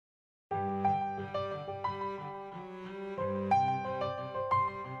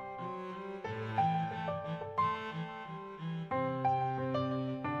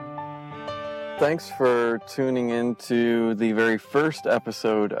Thanks for tuning in to the very first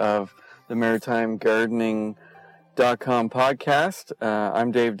episode of the MaritimeGardening.com podcast.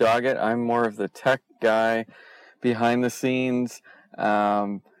 I'm Dave Doggett. I'm more of the tech guy behind the scenes.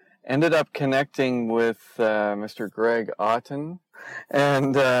 Ended up connecting with Mr. Greg Auton.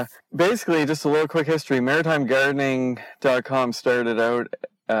 And basically, just a little quick history. MaritimeGardening.com started out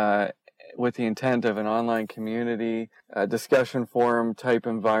with the intent of an online community, a discussion forum type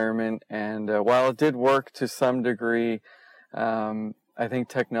environment. And while it did work to some degree, I think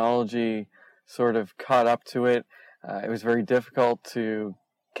technology sort of caught up to it. It was very difficult to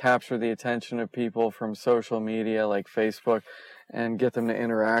capture the attention of people from social media like Facebook and get them to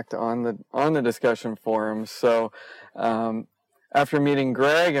interact on the discussion forums. So after meeting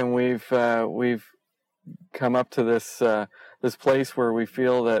Greg, and we've come up to this place where we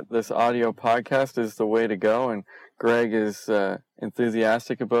feel that this audio podcast is the way to go, and Greg is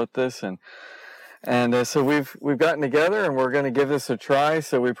enthusiastic about this, and so we've gotten together, and we're going to give this a try.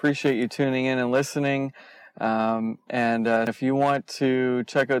 So we appreciate you tuning in and listening. And if you want to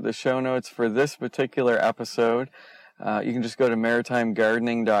check out the show notes for this particular episode, you can just go to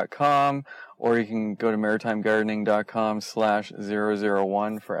maritimegardening.com, or you can go to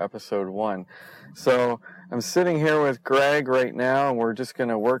maritimegardening.com/001 for episode 1. So I'm sitting here with Greg right now, and we're just going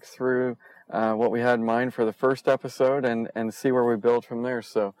to work through what we had in mind for the first episode and see where we build from there.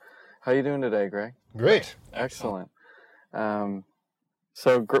 So how you doing today, Greg? Great. Excellent.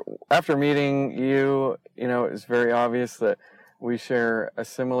 So after meeting you, it was very obvious that we share a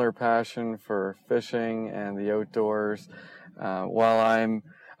similar passion for fishing and the outdoors. While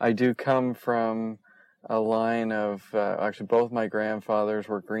I do come from a line of, actually both my grandfathers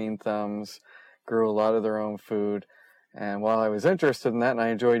were green thumbs, grew a lot of their own food. And while I was interested in that and I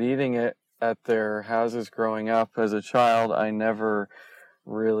enjoyed eating it at their houses growing up as a child, I never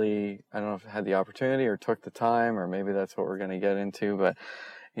really, I don't know if I had the opportunity or took the time, or maybe that's what we're going to get into. But,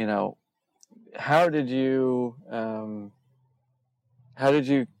 how did you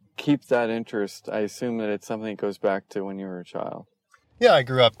keep that interest? I assume that it's something that goes back to when you were a child. Yeah, I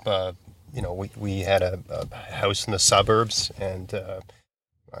grew up, we had a house in the suburbs, and my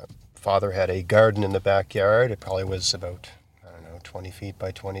father had a garden in the backyard. It probably was about, 20 feet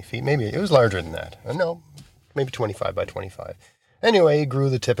by 20 feet. Maybe it was larger than that. No, maybe 25 by 25. Anyway, he grew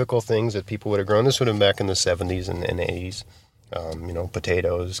the typical things that people would have grown. This would have been back in the 70s and 80s.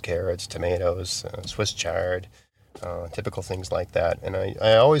 Potatoes, carrots, tomatoes, Swiss chard, typical things like that. And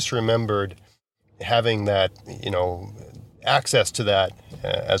I always remembered having that, access to that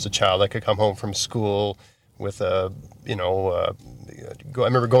as a child. I could come home from school with I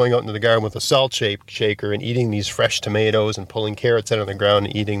remember going out into the garden with a salt shaker and eating these fresh tomatoes and pulling carrots out of the ground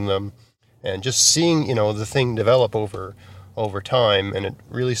and eating them, and just seeing, the thing develop over time, and it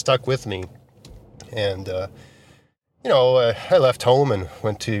really stuck with me. And, I left home and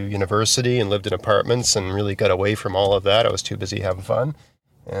went to university and lived in apartments and really got away from all of that. I was too busy having fun.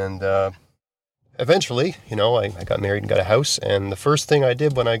 And eventually, I got married and got a house. And the first thing I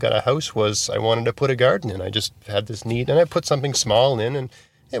did when I got a house was I wanted to put a garden in. I just had this need, and I put something small in, and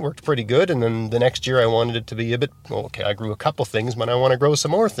it worked pretty good. And then the next year I wanted it to be I grew a couple things, but I want to grow some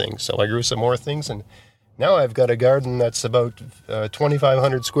more things. So I grew some more things, and now I've got a garden that's about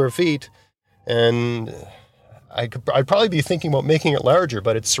 2,500 square feet, and I'd probably be thinking about making it larger,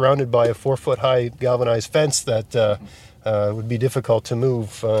 but it's surrounded by a 4-foot-high galvanized fence that would be difficult to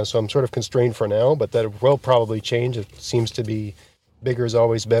move. So I'm sort of constrained for now, but that will probably change. It seems to be bigger is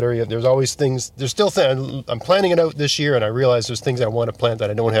always better. There's always things. There's still things. I'm planning it out this year, and I realize there's things I want to plant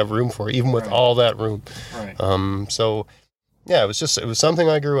that I don't have room for, even with all that room. Right. Yeah, it was something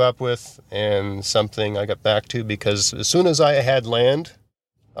I grew up with and something I got back to, because as soon as I had land,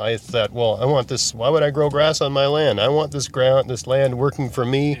 I thought, well, I want this. Why would I grow grass on my land? I want this land working for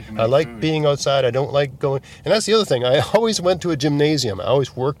me. I like being outside. I don't like going. And that's the other thing. I always went to a gymnasium. I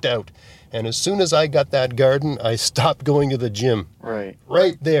always worked out. And as soon as I got that garden, I stopped going to the gym. Right.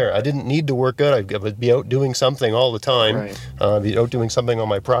 Right there. I didn't need to work out. I would be out doing something all the time. Right. Be out doing something on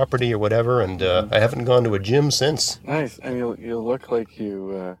my property or whatever. And I haven't gone to a gym since. Nice. And you look like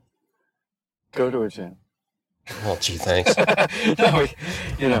you go to a gym. Well, gee, thanks. No,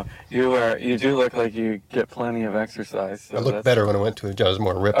 you do look like you get plenty of exercise. So I looked better when I went to a gym. I was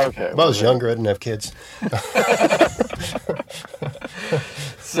more ripped. Okay. When I was younger, I didn't have kids.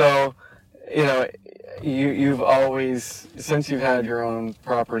 So, you've always, since you've had your own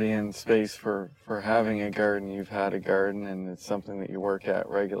property and space for having a garden, you've had a garden, and it's something that you work at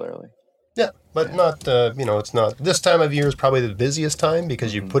regularly. Yeah, but not, it's not. This time of year is probably the busiest time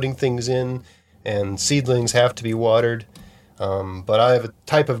because you're putting things in, and seedlings have to be watered. But I have a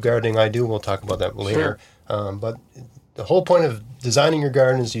type of gardening I do. We'll talk about that later. Sure. But the whole point of designing your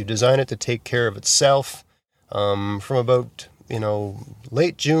garden is you design it to take care of itself. From about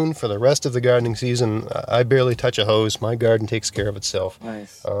late June for the rest of the gardening season, I barely touch a hose. My garden takes care of itself.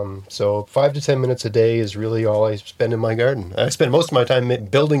 Nice. So 5 to 10 minutes a day is really all I spend in my garden. I spend most of my time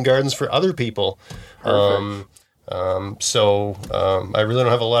building gardens for other people. Perfect. I really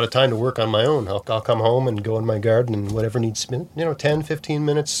don't have a lot of time to work on my own. I'll come home and go in my garden and whatever needs, 10, 15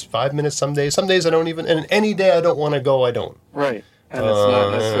 minutes, 5 minutes some days. Some days I don't even, and any day I don't want to go, I don't. Right. And it's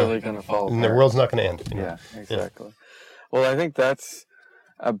not necessarily going to fall apart. And the world's not going to end. Yeah, exactly. Yeah. Well, I think that's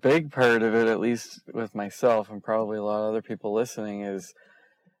a big part of it, at least with myself and probably a lot of other people listening, is,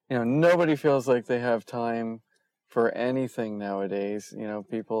 nobody feels like they have time for anything nowadays.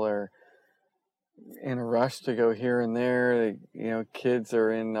 People are in a rush to go here and there. Kids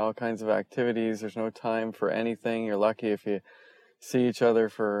are in all kinds of activities. There's no time for anything. You're lucky if you see each other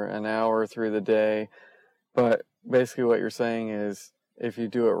for an hour through the day. But basically what you're saying is, if you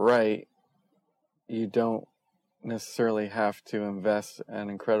do it right, you don't necessarily have to invest an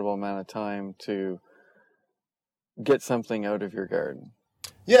incredible amount of time to get something out of your garden.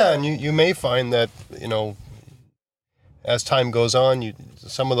 Yeah, and you may find that, as time goes on,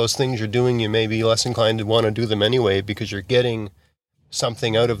 some of those things you're doing, you may be less inclined to want to do them anyway because you're getting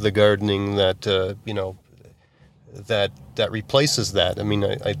something out of the gardening that, that replaces that. I mean,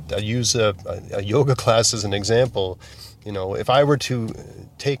 I use a yoga class as an example. If I were to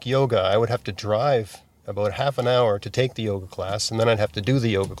take yoga, I would have to drive about half an hour to take the yoga class, and then I'd have to do the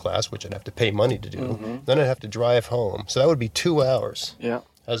yoga class, which I'd have to pay money to do. Mm-hmm. Then I'd have to drive home. So that would be 2 hours. Yeah.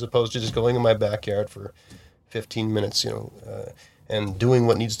 As opposed to just going in my backyard for 15 minutes, and doing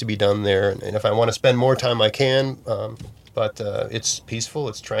what needs to be done there. And if I want to spend more time, I can. But it's peaceful,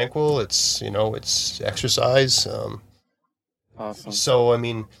 it's tranquil, it's exercise. Awesome. So, I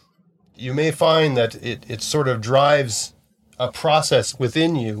mean, you may find that it sort of drives a process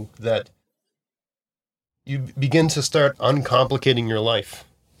within you that you begin to start uncomplicating your life.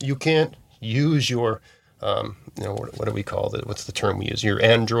 You can't use your, what do we call it? What's the term we use? Your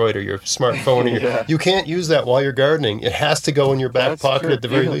Android or your smartphone. You can't use that while you're gardening. It has to go in your back pocket at the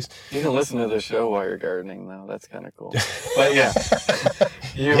very least. You can listen to the show while you're gardening, though. That's kind of cool. But yeah,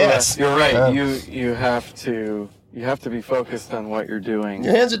 yes. You're right. You have to be focused on what you're doing.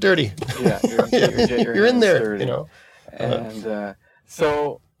 Your hands are dirty. Yeah, you're in there. Dirty. And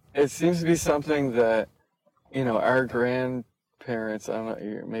so it seems to be something that our grandparents, I don't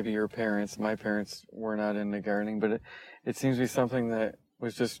know, maybe your parents, my parents were not into gardening, but it seems to be something that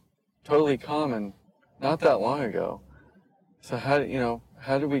was just totally common not that long ago. So how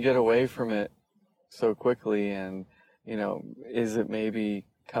did we get away from it so quickly? And, is it maybe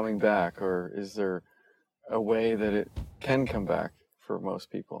coming back, or is there a way that it can come back for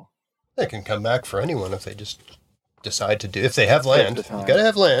most people? It can come back for anyone if they just decide to do, if they have land. You got to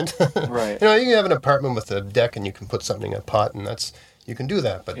have land. Right. You can have an apartment with a deck and you can put something in a pot, and you can do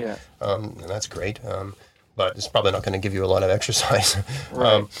that. But and that's great. But it's probably not going to give you a lot of exercise.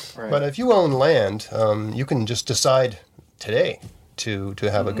 Right. But if you own land, you can just decide today to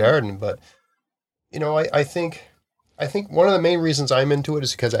have a garden. But I think one of the main reasons I'm into it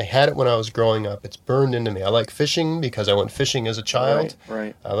is because I had it when I was growing up. It's burned into me. I like fishing because I went fishing as a child.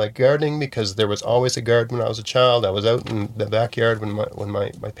 Right. I like gardening because there was always a garden when I was a child. I was out in the backyard when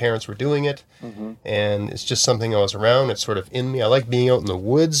my parents were doing it. Mm-hmm. And it's just something I was around. It's sort of in me. I like being out in the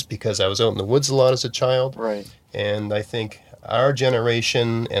woods because I was out in the woods a lot as a child. Right. And I think our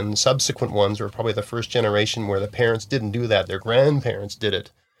generation and subsequent ones were probably the first generation where the parents didn't do that. Their grandparents did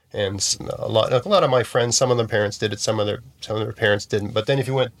it. And a lot of my friends, some of their parents did it, some of their parents didn't. But then if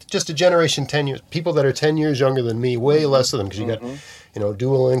you went just a generation 10 years, people that are 10 years younger than me, way less of them, because you got,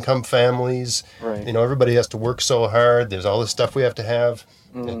 dual income families. Right. Everybody has to work so hard. There's all this stuff we have to have.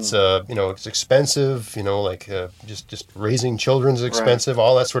 It's it's expensive. Just raising children is expensive. Right.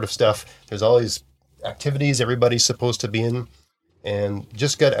 All that sort of stuff. There's all these activities everybody's supposed to be in, and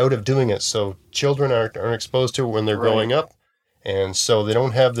just got out of doing it. So children aren't exposed to it when they're growing up. And so they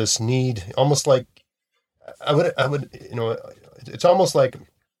don't have this need, almost like, I would, it's almost like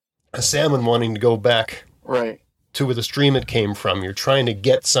a salmon wanting to go back to where the stream it came from. You're trying to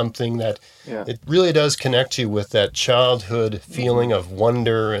get something that it really does connect you with that childhood feeling of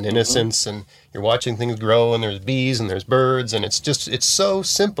wonder and innocence, and you're watching things grow, and there's bees and there's birds, and it's so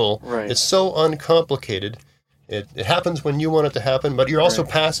simple. Right. It's so uncomplicated. It happens when you want it to happen, but you're also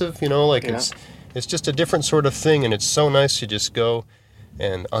passive, It's just a different sort of thing, and it's so nice to just go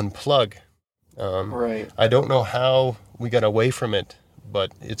and unplug. I don't know how we got away from it,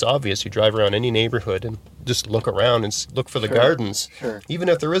 but it's obvious. You drive around any neighborhood and just look around and look for the Sure. gardens. Sure. Even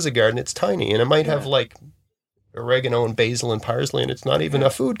if there is a garden, it's tiny, and it might have Yeah. like oregano and basil and parsley, and it's not even a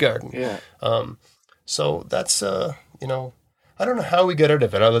food garden. Yeah. So that's, you know, I don't know how we got out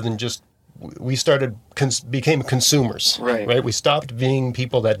of it other than just we became consumers. Right. We stopped being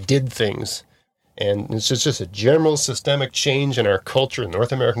people that did things. And it's just a general systemic change in our culture,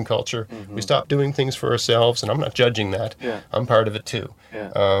 North American culture. Mm-hmm. We stopped doing things for ourselves, and I'm not judging that. Yeah. I'm part of it too.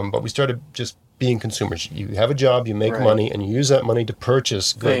 Yeah. But we started just being consumers. You have a job, you make Right. money, and you use that money to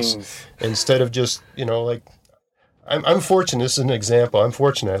purchase goods Things. instead of just, you know, like, I'm fortunate. This is an example. I'm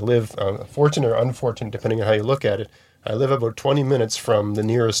fortunate. I live, fortunate or unfortunate, depending on how you look at it. I live about 20 minutes from the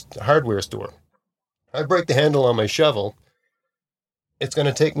nearest hardware store. I break the handle on my shovel. It's going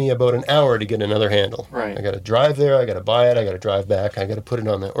to take me about an hour to get another handle. Right. I got to drive there. I got to buy it. I got to drive back. I got to put it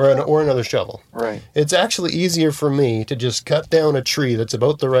on there, or another shovel. Right. It's actually easier for me to just cut down a tree that's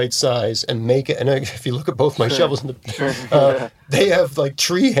about the right size and make it. And if you look at both my shovels, Sure. they have like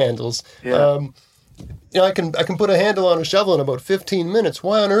tree handles. Yeah. You know, I can put a handle on a shovel in about 15 minutes.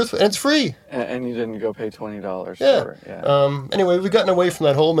 Why on earth? And it's free. And you didn't go pay $20 Yeah. for it. Yeah. Anyway, we've gotten away from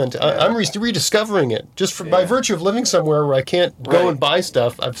that whole mentality. I'm rediscovering it just by virtue of living somewhere where I can't go and buy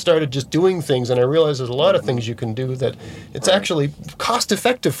stuff. I've started just doing things, and I realize there's a lot of things you can do that it's actually cost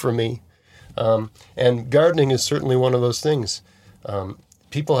effective for me. And gardening is certainly one of those things.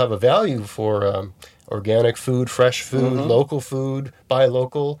 People have a value for organic food, fresh food, local food, buy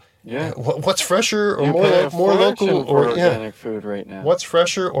local. Yeah. What's fresher or You more pay a more local fortune for or organic food right now. What's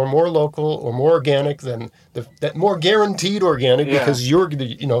fresher or more local or more organic than that more guaranteed organic because you're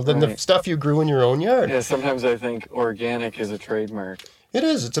than the stuff you grew in your own yard. Yeah, sometimes I think organic is a trademark. It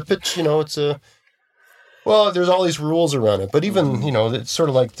is. It's a pitch. It's a. Well, there's all these rules around it, but even it's sort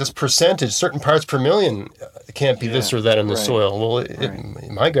of like this percentage, certain parts per million, it can't be this or that in the soil. Well,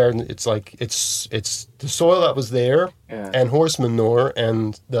 in my garden, it's like it's the soil that was there, and horse manure,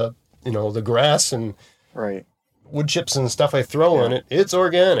 and the grass and wood chips and stuff I throw on it. It's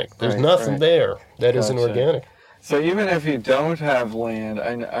organic. There's nothing there that isn't organic. So even if you don't have land,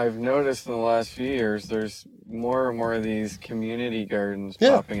 I've noticed in the last few years, there's more and more of these community gardens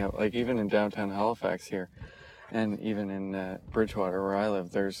popping up, like even in downtown Halifax here, and even in Bridgewater where I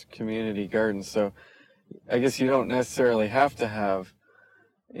live, there's community gardens. So I guess you don't necessarily have to have,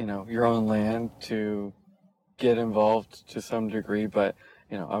 your own land to get involved to some degree, but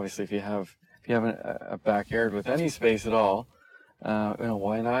obviously if you have a backyard with any space at all,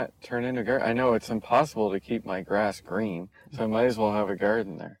 why not turn into a garden? I know it's impossible to keep my grass green, so I might as well have a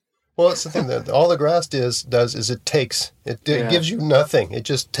garden there. Well, it's the thing that all the grass does is it takes. It gives you nothing. It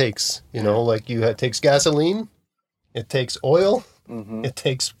just takes. Like it takes gasoline, it takes oil, it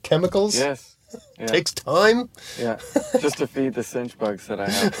takes chemicals. Yes. It takes time. Yeah, just to feed the cinch bugs that I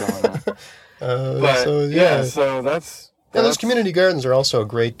have going on. So that's. Yeah, those community gardens are also a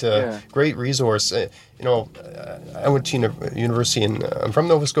great resource. I went to university I'm from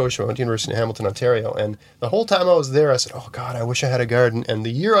Nova Scotia. I went to university in Hamilton, Ontario, and the whole time I was there, I said, "Oh God, I wish I had a garden." And the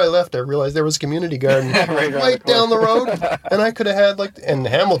year I left, I realized there was a community garden right down the road, and I could have had in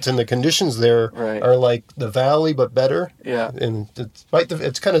Hamilton, the conditions there are like the valley but better. Yeah, and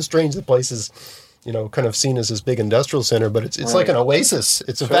it's kind of strange. The place is, kind of seen as this big industrial center, but it's like an oasis.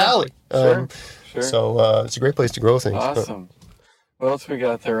 It's a valley. Sure. So it's a great place to grow things. Awesome. What else we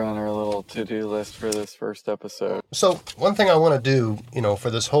got there on our little to-do list for this first episode? So one thing I want to do, for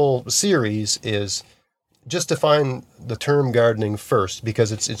this whole series is just define the term gardening first,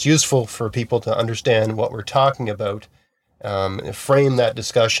 because it's useful for people to understand what we're talking about, frame that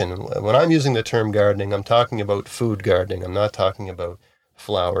discussion. When I'm using the term gardening, I'm talking about food gardening. I'm not talking about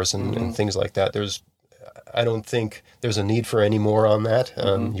flowers and things like that. I don't think there's a need for any more on that.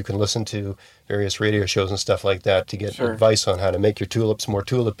 You can listen to various radio shows and stuff like that to get advice on how to make your tulips more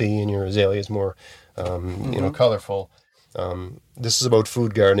tulipy and your azaleas more, colorful. This is about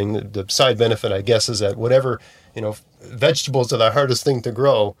food gardening. The side benefit, I guess, is that whatever, vegetables are the hardest thing to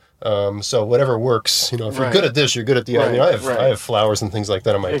grow. So whatever works, if you're good at this, you're good at the other. I have flowers and things like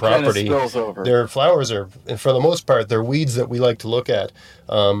that on my property. Kind of spills over. Their flowers are, for the most part, they're weeds that we like to look at.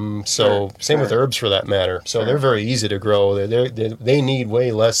 Same with herbs for that matter. So they're very easy to grow. They need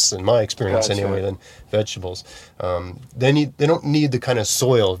way less, in my experience anyway, than vegetables. They don't need the kind of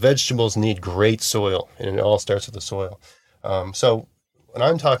soil. Vegetables need great soil, and it all starts with the soil. So when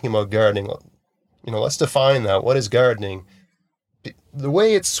I'm talking about gardening, let's define that. What is gardening? The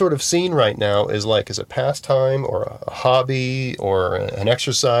way it's sort of seen right now is like as a pastime or a hobby or an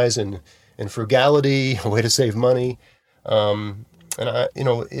exercise in frugality, a way to save money.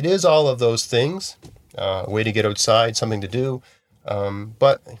 It is all of those things, a way to get outside, something to do.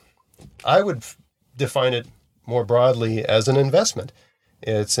 But I would define it more broadly as an investment.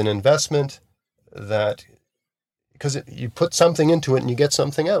 It's an investment that, because you put something into it and you get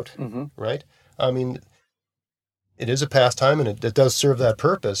something out, right? I mean, it is a pastime and it does serve that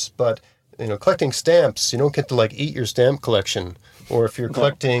purpose, but collecting stamps, you don't get to like eat your stamp collection. Or if you're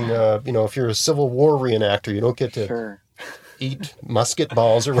collecting, if you're a Civil War reenactor, you don't get to eat musket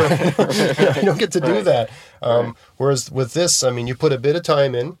balls or whatever. You don't get to do that. Whereas with this, I mean, you put a bit of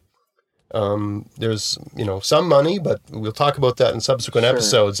time in. There's, some money, but we'll talk about that in subsequent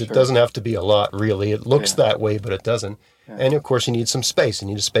episodes. It doesn't have to be a lot, really. It looks that way, but it doesn't. Yeah. And of course, you need some space. You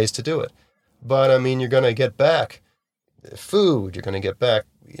need a space to do it. But I mean, you're going to get back food. You're going to get back,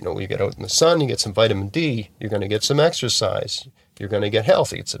 you get out in the sun, you get some vitamin D. You're going to get some exercise. You're going to get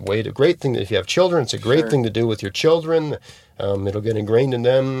healthy. It's a great thing that if you have children, it's a great thing to do with your children. It'll get ingrained in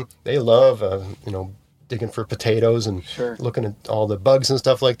them. They love, digging for potatoes and looking at all the bugs and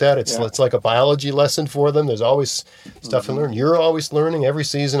stuff like that. It's like a biology lesson for them. There's always stuff to learn. You're always learning. Every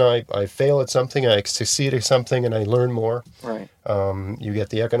season I fail at something, I succeed at something, and I learn more. Right. You get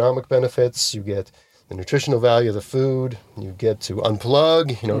the economic benefits. You get the nutritional value of the food. You get to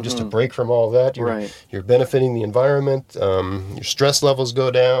unplug, just to break from all that. You're benefiting the environment. Your stress levels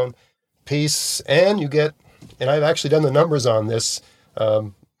go down. Peace. And you get, and I've actually done the numbers on this,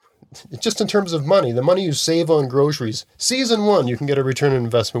 just in terms of money, the money you save on groceries, season 1, you can get a return on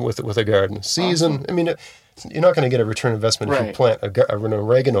investment with a garden. I mean, you're not going to get a return on investment if you plant an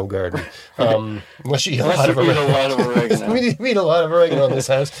oregano garden, unless you eat a lot of oregano. We eat a lot of oregano in this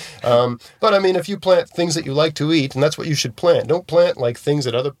house. But I mean, if you plant things that you like to eat, and that's what you should plant. Don't plant like things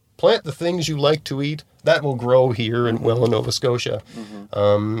that plant the things you like to eat. That will grow here in Nova Scotia.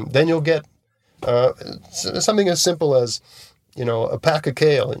 Then you'll get something as simple as, a pack of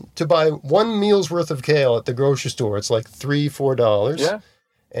kale. And to buy one meal's worth of kale at the grocery store, it's like $3-4. Yeah.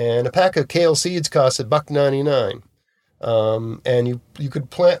 And a pack of kale seeds costs $1.99. And you could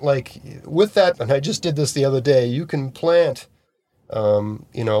plant with that, and I just did this the other day, you can plant, a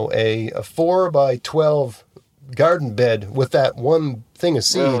 4x12 garden bed with that one thing of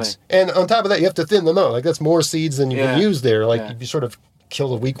seeds. Really? And on top of that, you have to thin them out. That's more seeds than you can use there. You sort of kill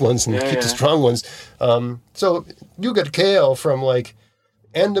the weak ones and keep the strong ones. So you get kale from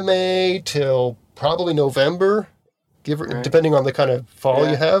end of May till probably November, depending on the kind of fall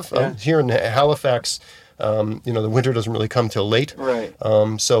you have. Here in Halifax, the winter doesn't really come till late. Right.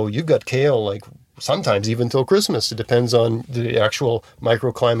 So you've got kale sometimes even till Christmas. It depends on the actual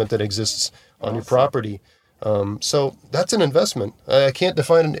microclimate that exists on your property. So that's an investment. I can't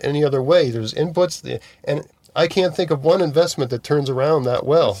define it any other way. There's inputs, and I can't think of one investment that turns around that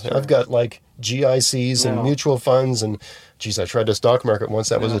well. I've got GICs and mutual funds, and I tried the stock market once.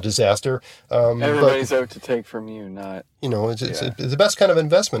 That was a disaster. Everybody's out to take from you, not. It's the best kind of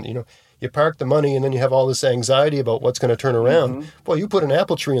investment. You park the money, and then you have all this anxiety about what's going to turn around. Well, you put an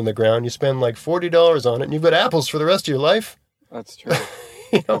apple tree in the ground, you spend $40 on it, and you've got apples for the rest of your life. That's true.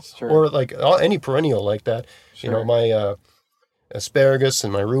 That's true. Or any perennial like that. Sure. My asparagus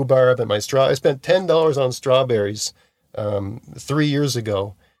and my rhubarb and my I spent $10 on strawberries 3 years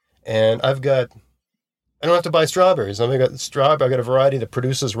ago, and I don't have to buy strawberries. I've got a variety that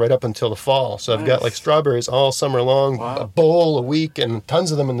produces right up until the fall. So I've got strawberries all summer long, a bowl a week, and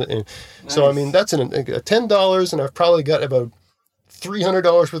tons of them. So I mean, that's $10, and I've probably got about $300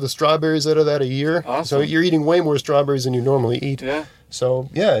 worth of strawberries out of that a year. Awesome. So you're eating way more strawberries than you normally eat. Yeah. So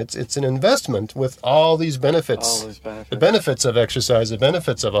it's an investment with all these benefits. The benefits of exercise, the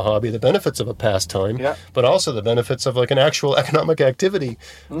benefits of a hobby, the benefits of a pastime, but also the benefits of an actual economic activity.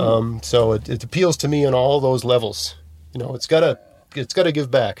 So it appeals to me on all those levels. It's got to give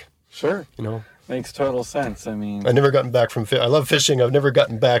back. Sure. Makes total sense. I mean, I've never gotten back from I love fishing. I've never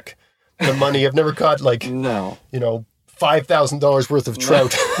gotten back the money. I've never caught $5,000 worth of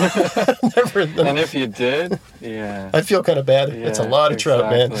trout. Never. And if you did, I'd feel kind of bad. It's a lot of trout,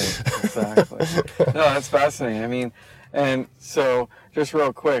 man. Exactly. No, that's fascinating. I mean, and so just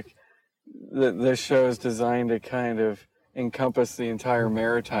real quick, this show is designed to kind of encompass the entire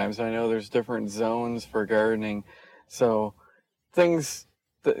Maritimes. I know there's different zones for gardening, so things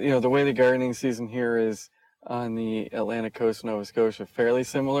that, the way the gardening season here is on the Atlantic coast of Nova Scotia, fairly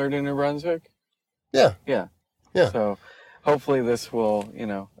similar to New Brunswick. Yeah. So hopefully this will,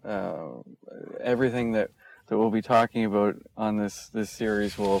 everything that we'll be talking about on this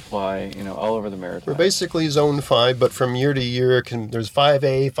series will apply, all over the Maritimes. We're basically Zone 5, but from year to year, there's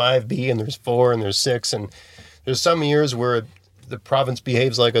 5A, 5B, and there's 4, and there's 6, and there's some years where the province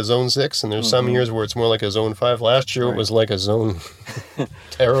behaves like a zone 6, and there's some years where it's more like a zone 5. Last year it was like a zone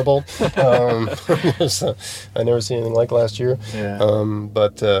terrible. I never seen anything like last year. Yeah. And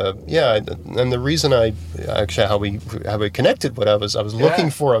the reason how we connected, I was looking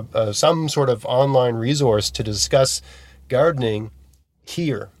for some sort of online resource to discuss gardening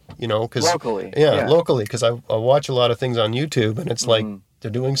here, because locally. Locally, because I watch a lot of things on YouTube, and it's like they're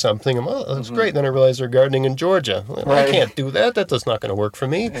doing something. I'm, that's great. Then I realize they're gardening in Georgia. Well, I can't do that. That's not going to work for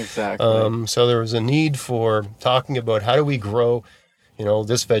me. Exactly. So there was a need for talking about how do we grow,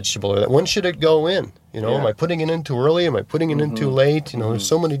 this vegetable, or that. When should it go in? Am I putting it in too early? Am I putting it in too late? There's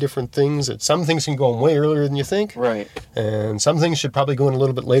so many different things. That some things can go in way earlier than you think. Right. And some things should probably go in a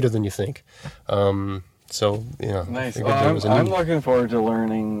little bit later than you think. So, nice. Well, I'm looking forward to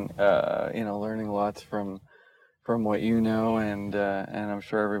learning, learning lots from what you know, and I'm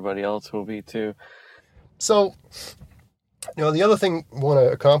sure everybody else will be too. So, the other thing I want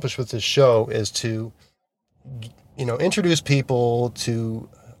to accomplish with this show is to, introduce people to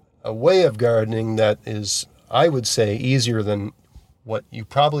a way of gardening that is, I would say, easier than what you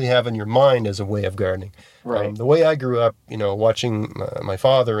probably have in your mind as a way of gardening. Right. The way I grew up, watching my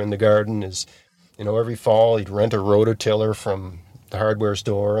father in the garden is, every fall he'd rent a rototiller from the hardware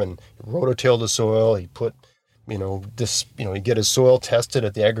store and rototill the soil. He'd put, he'd get his soil tested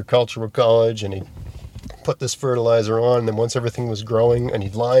at the agricultural college, and he'd put this fertilizer on. And then once everything was growing, and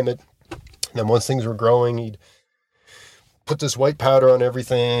he'd lime it. And then once things were growing, he'd put this white powder on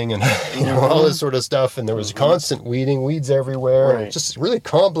everything, and all this sort of stuff. And there was constant weeds everywhere. Right. Just really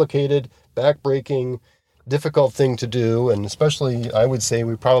complicated, backbreaking, difficult thing to do. And especially, I would say,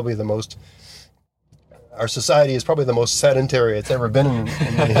 our society is probably the most sedentary it's ever been in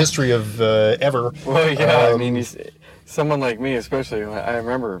the history of ever. Well, yeah, someone like me, especially, I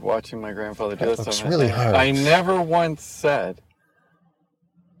remember watching my grandfather do this. It's really hard. I never once said,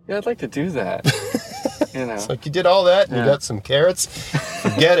 "Yeah, I'd like to do that." It's like you did all that, and you got some carrots.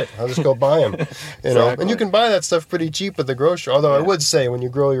 Forget it. I'll just go buy them. Exactly. And you can buy that stuff pretty cheap at the grocery. Although I would say, when you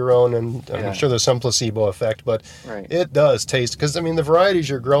grow your own, and I'm sure there's some placebo effect, but it does taste. Because the varieties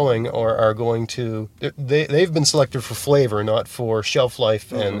you're growing are going to. They've been selected for flavor, not for shelf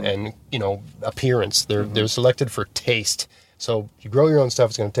life and appearance. They're selected for taste. So you grow your own stuff,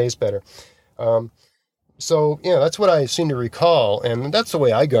 it's going to taste better. So, that's what I seem to recall, and that's the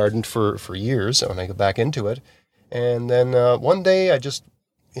way I gardened for years when I go back into it. And then one day I just,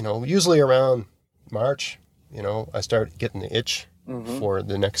 usually around March, I start getting the itch for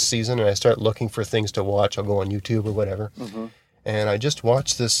the next season, and I start looking for things to watch. I'll go on YouTube or whatever. And I just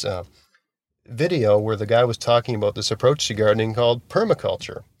watched this video where the guy was talking about this approach to gardening called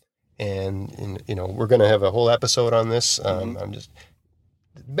permaculture. And we're going to have a whole episode on this. The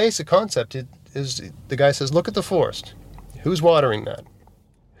basic concept is the guy says, look at the forest. Who's watering that?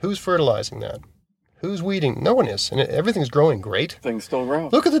 Who's fertilizing that? Who's weeding? No one is. And everything's growing great. Things still grow.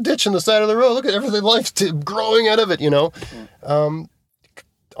 Look at the ditch on the side of the road. Look at everything, life's growing out of it,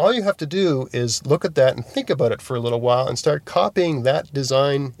 All you have to do is look at that and think about it for a little while and start copying that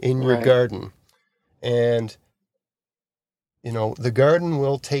design in your garden. And, the garden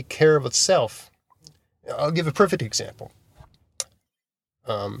will take care of itself. I'll give a perfect example.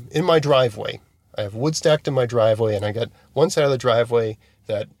 In my driveway, I have wood stacked in my driveway, and I got one side of the driveway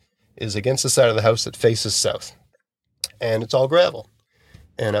that is against the side of the house that faces south. And it's all gravel.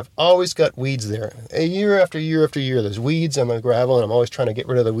 And I've always got weeds there. Year after year after year, there's weeds on the gravel, and I'm always trying to get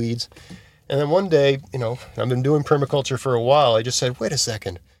rid of the weeds. And then one day, I've been doing permaculture for a while. I just said, wait a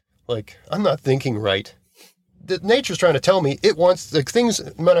second. I'm not thinking right. Nature's trying to tell me it wants things,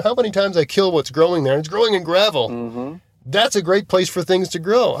 no matter how many times I kill what's growing there, it's growing in gravel. That's a great place for things to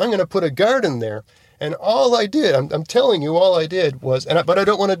grow. I'm going to put a garden there. And all I did, I'm telling you, all I did was, but I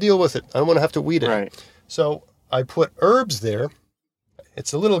don't want to deal with it. I don't want to have to weed it. Right. So I put herbs there.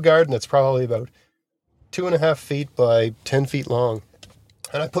 It's a little garden that's probably about 2.5 feet by 10 feet long.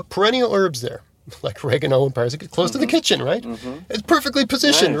 And I put perennial herbs there, like oregano and parsley, close to the kitchen, right? It's perfectly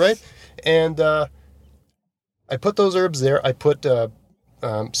positioned, right? And I put those herbs there. I put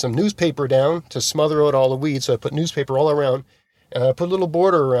some newspaper down to smother out all the weeds. So I put newspaper all around, and I put a little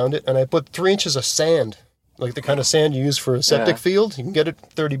border around it, and I put 3 inches of sand, like the kind of sand you use for a septic field. You can get it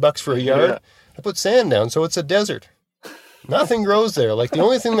 $30 for a yard. I put sand down, so it's a desert. Nothing grows there. The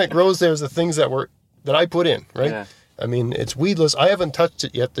only thing that grows there is the things that I put in, right? Yeah. It's weedless. I haven't touched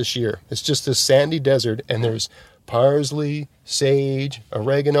it yet this year. It's just this sandy desert, and there's parsley, sage,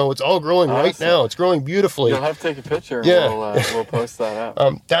 oregano. It's all growing right now. It's growing beautifully. You'll have to take a picture. Yeah. We'll post that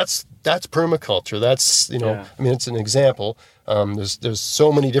up. That's permaculture. That's, it's an example. There's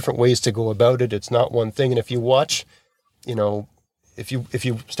so many different ways to go about it. It's not one thing. And if you watch, if you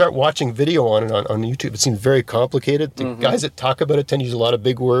start watching video on it on YouTube, it seems very complicated. The guys that talk about it tend to use a lot of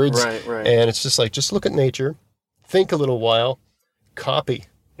big words. Right. And it's just like, just look at nature, think a little while, copy.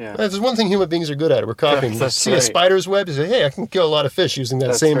 Yeah. There's one thing human beings are good at. We're copying. That's See right. a spider's web, you say, hey, I can kill a lot of fish using that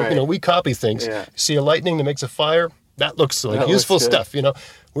That's same, right. we copy things. Yeah. See a lightning that makes a fire, that looks like That useful looks good. stuff,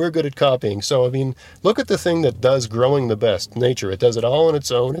 We're good at copying. So, I mean, look at the thing that does growing the best, nature. It does it all on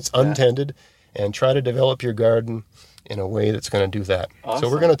its own. It's untended. And try to develop your garden in a way that's going to do that. Awesome. So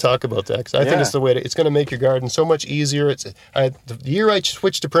we're going to talk about that because I think it's the way it's going to make your garden so much easier. The year I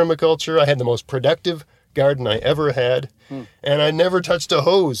switched to permaculture, I had the most productive garden I ever had, and I never touched a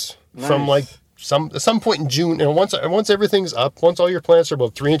hose from like some point in June. And once everything's up, once all your plants are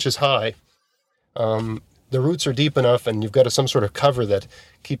about 3 inches high, the roots are deep enough, and you've got some sort of cover that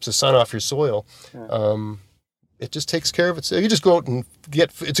keeps the sun off your soil. It just takes care of it. So you just go out and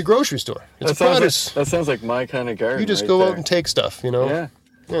it's a grocery store. It's a produce. That sounds like my kind of garden. You just right go there. out and take stuff, Yeah.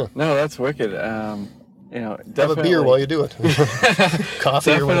 Yeah. No, that's wicked. Definitely, Have a beer while you do it.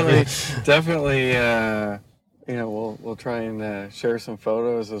 Coffee or whatever. Definitely. We'll try and share some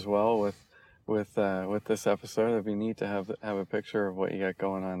photos as well with this episode. It'd be neat to have a picture of what you got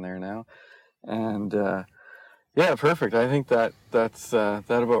going on there now. And yeah, perfect. I think that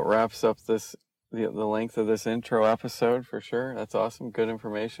about wraps up the length of this intro episode for sure. That's awesome. Good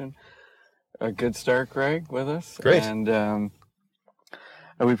information. A good start, Greg, with us. Great. And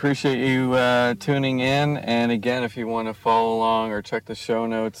we appreciate you tuning in. And again, if you want to follow along or check the show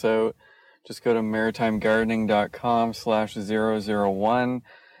notes out, just go to maritimegardening.com/001.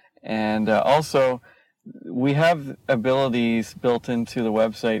 And also, we have abilities built into the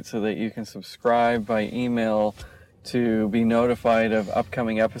website so that you can subscribe by email to be notified of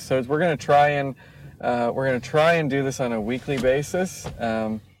upcoming episodes. We're going to try and do this on a weekly basis.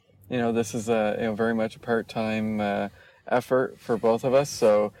 This is very much a part-time effort for both of us.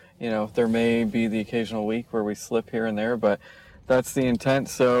 So, there may be the occasional week where we slip here and there, but that's the intent.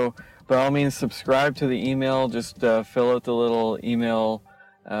 So, by all means, subscribe to the email. Just fill out the little email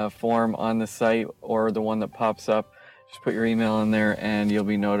form on the site or the one that pops up. Just put your email in there and you'll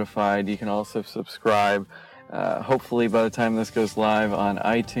be notified. You can also subscribe, hopefully by the time this goes live, on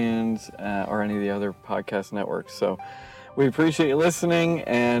iTunes or any of the other podcast networks. So we appreciate you listening,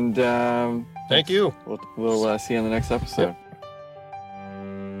 and Thank you. We'll see you on the next episode. Yep.